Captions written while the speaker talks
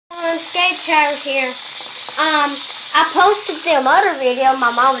Skate Child here. I posted the other video, my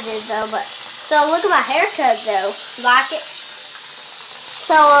mom did though, but so look at my haircut though. Like it?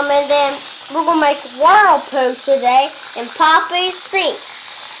 So and then we're gonna make whirlpools today in Poppy's sink.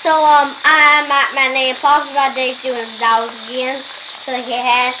 So my name Poppy's my day's doing dolls again, so he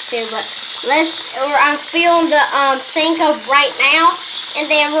has to. But I'm filling the sink up right now, and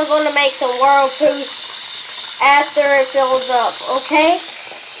then we're gonna make some whirlpools after it fills up. Okay?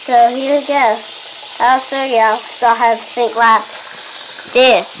 So here we go. I'll show y'all. So I have to think like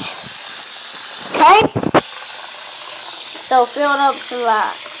this. Okay? So fill it up to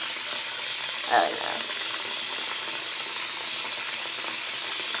like, oh no.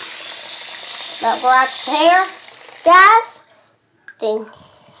 That black hair, guys. Then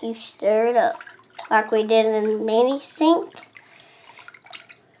you stir it up like we did in the mini sink.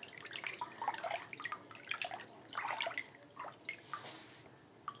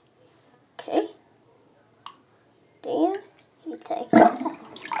 Okay. Then you take it.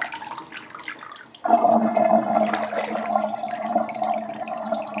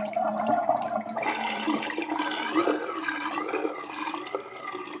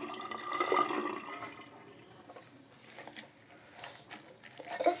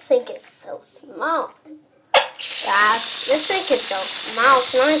 This sink is so small. Guys, this sink is so small.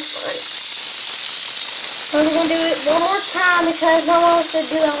 It's nice one. I'm going to do it one more time because I want to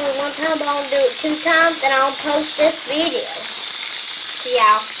do it only one time, but I'll do it 2 times, and I'll post this video.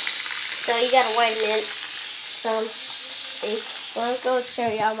 Yeah. So you got to wait a minute. See, let's go show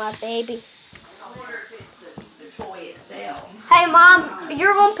y'all my baby. I wonder if it's the toy itself. Hey, Mom,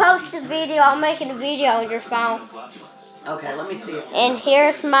 you're going to post the video. I'm making a video on your phone. Okay, let me see it. And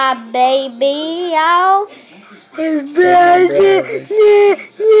here's my baby, y'all.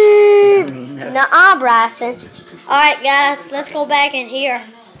 Nuh-uh, Bryson. Alright, guys, let's go back in here.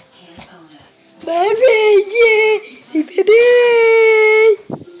 That's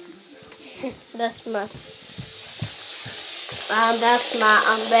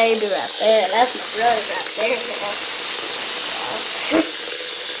my baby right there. That's my brother right there.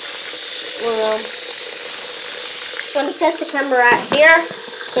 Let me set the camera right here.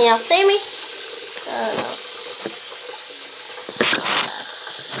 Can y'all see me?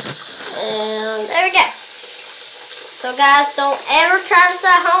 And there we go. So guys, don't ever try this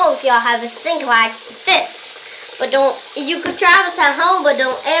at home if y'all have a sink like this. But you could try this at home, but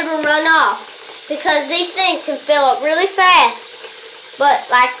don't ever run off. Because these things can fill up really fast. But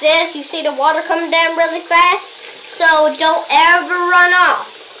like this, you see the water coming down really fast. So don't ever run off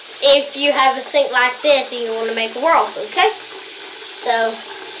if you have a sink like this and you want to make a whirlpool, okay? So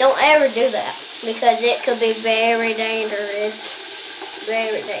don't ever do that because it could be very dangerous.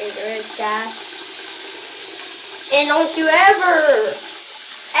 Very dangerous, guys. And don't you ever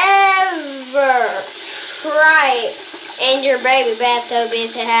try it in your baby bathtub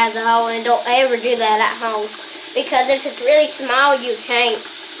if it has a hole, and don't ever do that at home. Because if it's really small, you can't.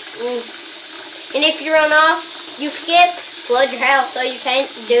 And if you run off, you forget to flood your house, so you can't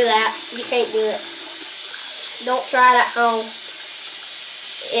do that. You can't do it. Don't try it at home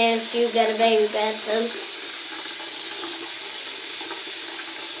if you got a baby bathtub.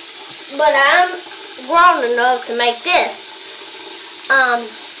 But I'm grown enough to make this.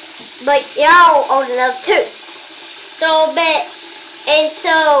 But y'all old enough too. So parents,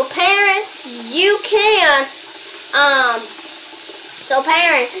 you can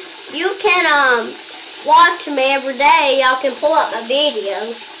watch me every day. Y'all can pull up my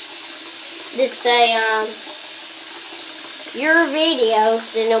videos. Just say your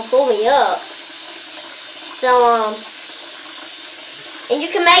videos, and it'll pull me up. So and you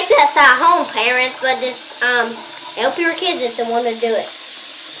can make this at home, parents, but just help your kids if they want to do it,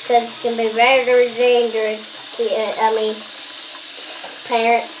 because it can be very dangerous.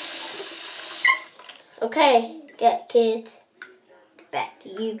 Parents. Okay, got kids. Back to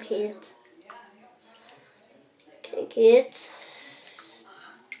you, kids. Okay, kids.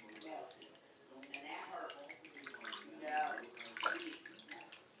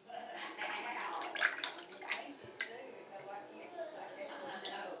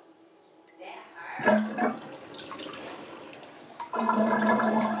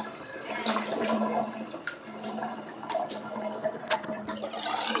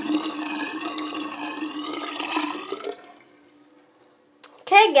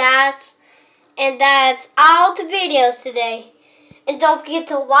 Okay, guys, and that's all the videos today. And don't forget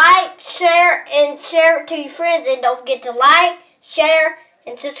to like, share, and share it to your friends. And don't forget to like, share,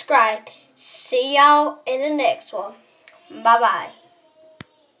 and subscribe. See y'all in the next one. Bye-bye.